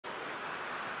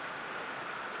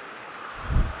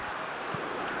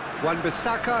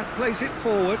Wan-Bissaka plays it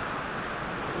forward.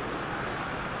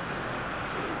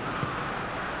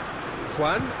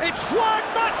 Juan, it's Juan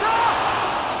Mata!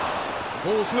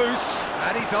 Ball's loose,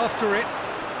 and he's after it.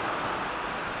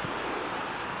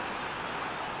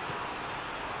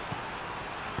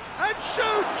 And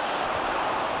shoots!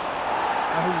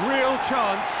 A real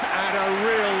chance and a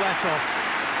real let-off.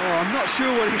 Oh, I'm not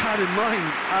sure what he had in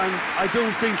mind, and I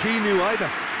don't think he knew either.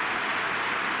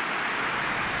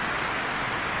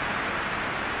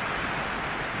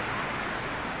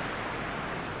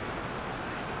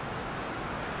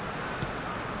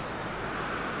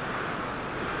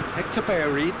 Hector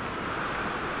Bellerin.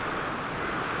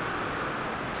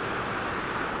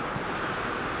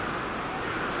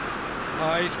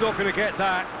 Oh, he's not going to get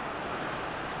that.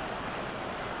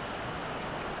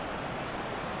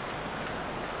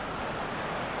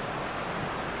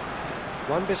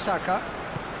 Wan-Bissaka.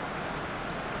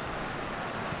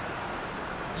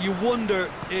 You wonder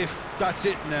if that's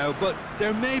it now, but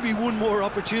there may be one more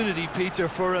opportunity, Peter,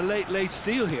 for a late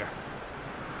steal here.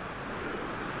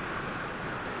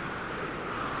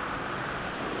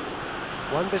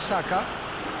 Wan-Bissaka.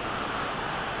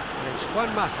 And it's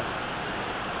Juan Mata.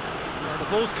 Now the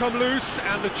ball's come loose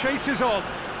and the chase is on.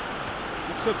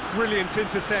 It's a brilliant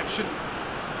interception.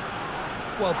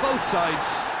 Well, both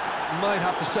sides might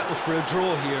have to settle for a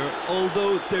draw here,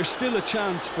 although there's still a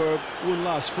chance for one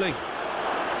last fling.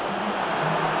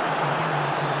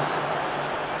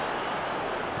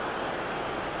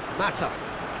 Mata.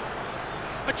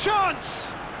 A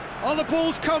chance! Oh, the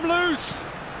ball's come loose!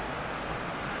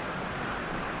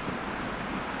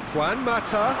 Juan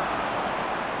Mata.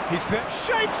 He's there.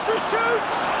 Shapes to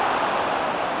shoot!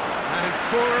 And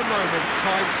for a moment,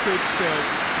 time stood still.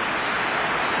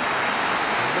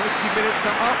 90 minutes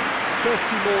are up, 30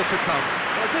 more to come.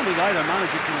 I don't think either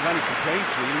manager can have any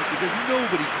complaints, really, because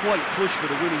nobody quite pushed for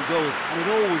the winning goal, and it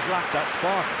always lacked that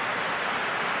spark.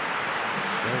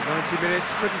 So 90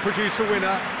 minutes couldn't produce a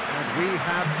winner, and we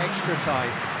have extra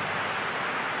time.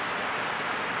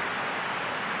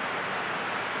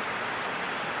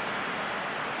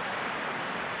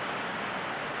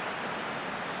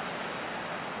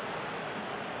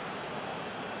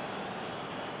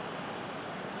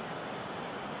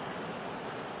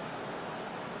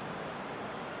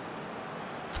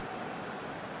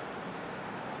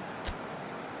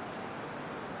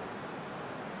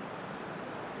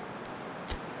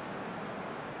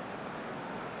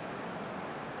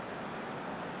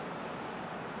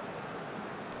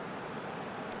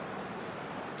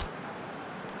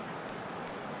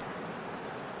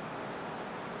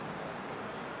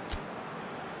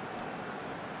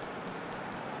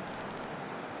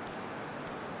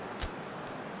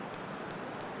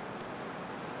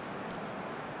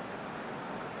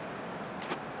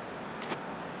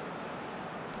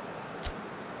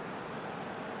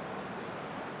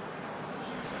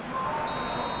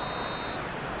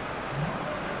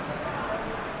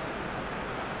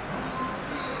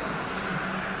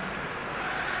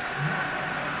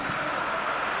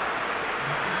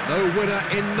 No winner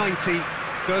in 90,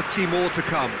 30 more to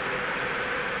come.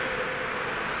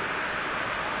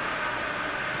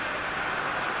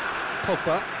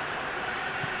 Pogba.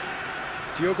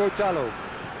 Diogo Dalot.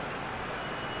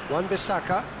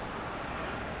 Wan-Bissaka.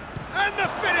 And the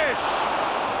finish!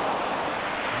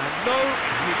 And no,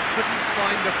 he couldn't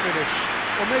find the finish.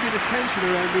 Well, maybe the tension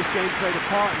around this game played a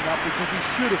part in that, because he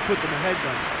should have put them ahead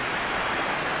then.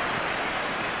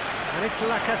 And it's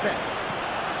Lacazette.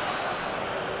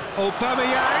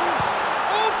 Aubameyang!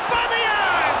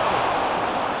 Aubameyang!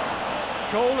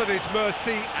 Goal at his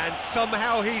mercy, and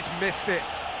somehow he's missed it.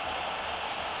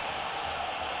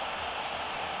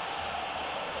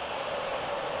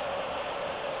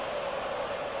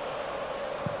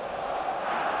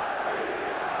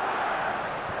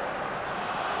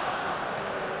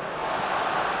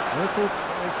 Ozil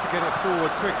tries to get it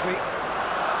forward quickly.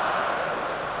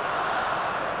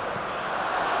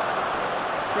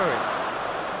 Throw it.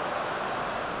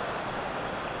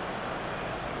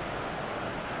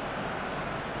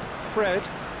 Fred.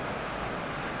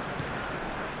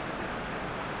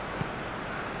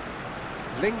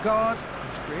 Lingard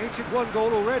has created one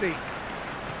goal already.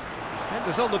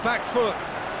 Defenders on the back foot.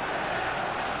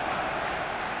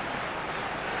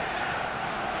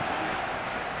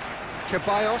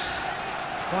 Ceballos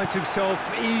finds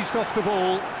himself eased off the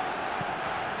ball.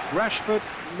 Rashford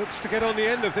looks to get on the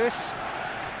end of this.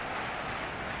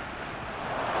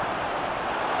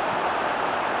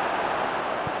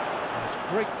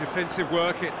 Great defensive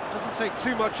work. It doesn't take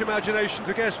too much imagination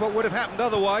to guess what would have happened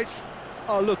otherwise.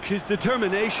 Oh, look, his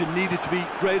determination needed to be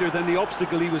greater than the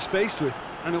obstacle he was faced with,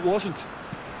 and it wasn't.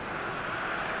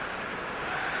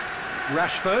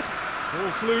 Rashford.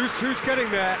 Ball's loose, who's getting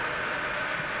there?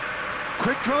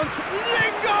 Quick glance,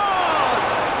 Lingard!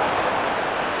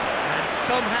 And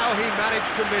somehow he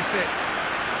managed to miss it.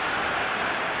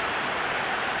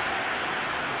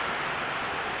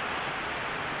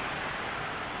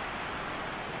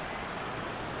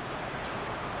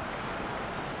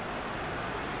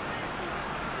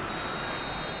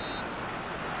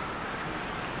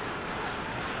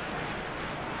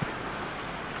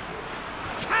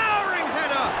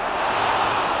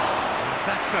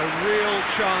 That's a real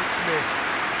chance missed.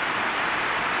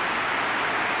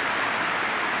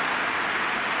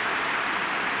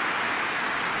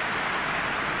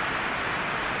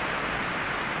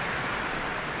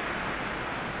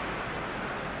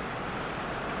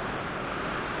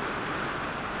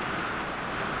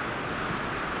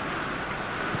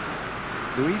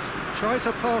 Luis tries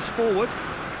a pass forward.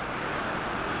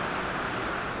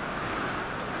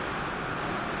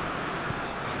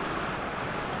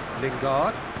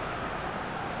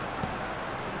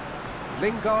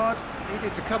 Lingard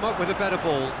needed to come up with a better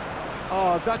ball.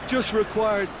 Oh, that just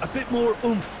required a bit more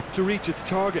oomph to reach its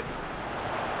target.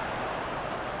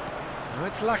 Now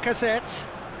it's Lacazette.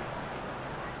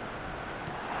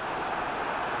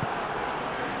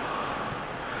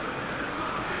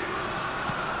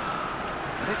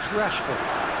 And it's Rashford.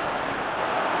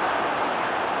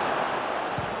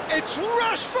 It's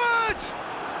Rashford!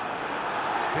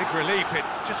 Big relief, it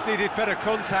just needed better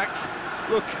contact.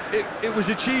 Look, it was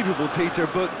achievable, Peter,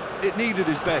 but it needed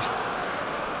his best.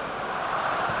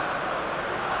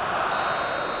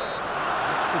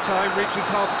 Extra time reaches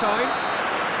half-time.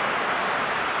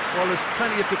 Well, there's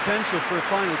plenty of potential for a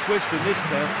final twist in this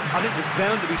tale. I think there's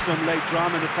bound to be some late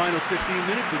drama in the final 15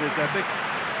 minutes of this epic.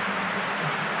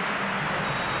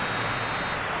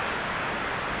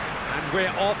 And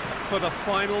we're off for the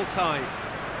final time.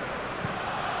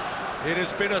 It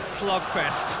has been a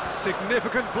slugfest.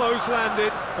 Significant blows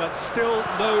landed, but still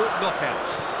no knockout.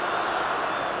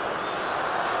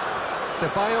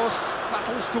 Ceballos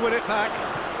battles to win it back.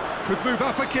 Could move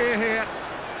up a gear here.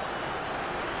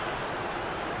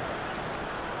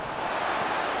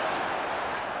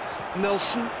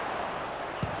 Nelson.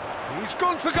 He's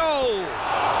gone for goal!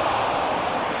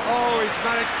 Oh, he's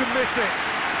managed to miss it.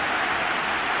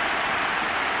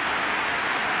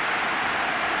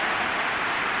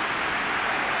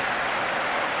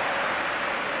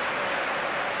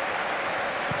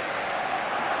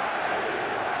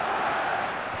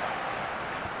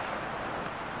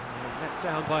 Let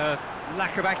down by a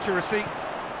lack of accuracy.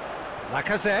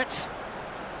 Lacazette.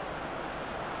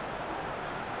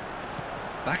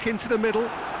 Back into the middle.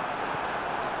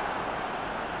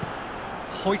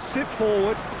 Hoists it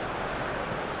forward.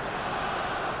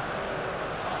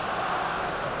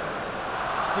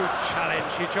 Good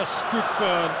challenge, he just stood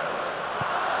firm.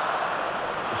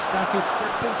 Mustafi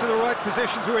gets into the right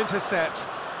position to intercept.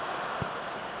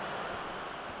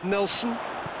 Nelson.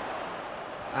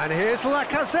 And here's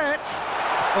Lacazette.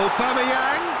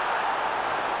 Aubameyang.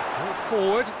 Brought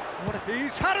forward.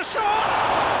 He's had a shot!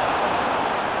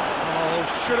 Oh,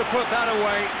 should have put that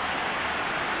away.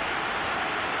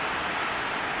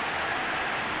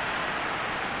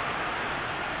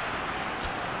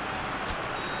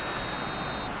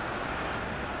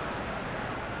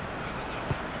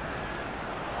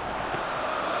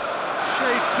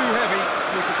 Shade too heavy.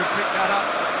 Keeper could pick that up.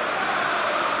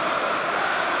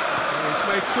 He's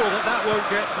made sure that that won't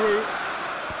get through.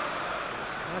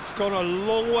 That's gone a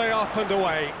long way up and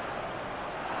away.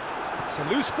 It's a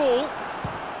loose ball.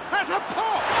 Has a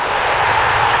pop!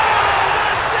 Oh,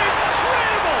 that's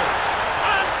incredible!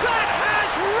 And that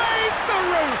has raised the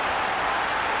roof!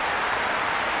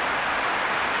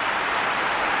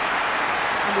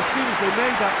 And as soon as they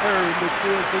made that error in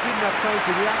midfield, they didn't have time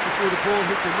to react before the ball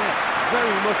hit the net.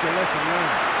 Very much a lesson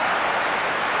learned.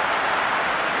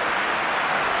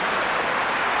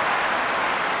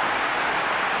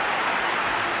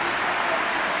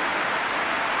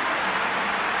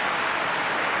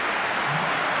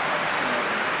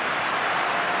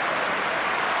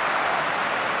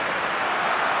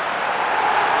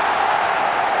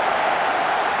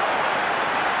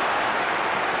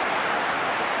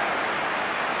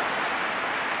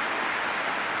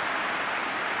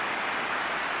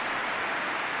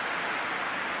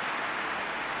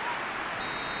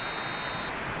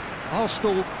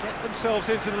 Arsenal get themselves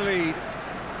into the lead.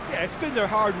 Yeah, it's been their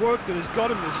hard work that has got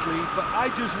them this lead, but I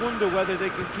just wonder whether they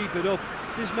can keep it up.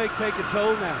 This may take a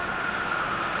toll now.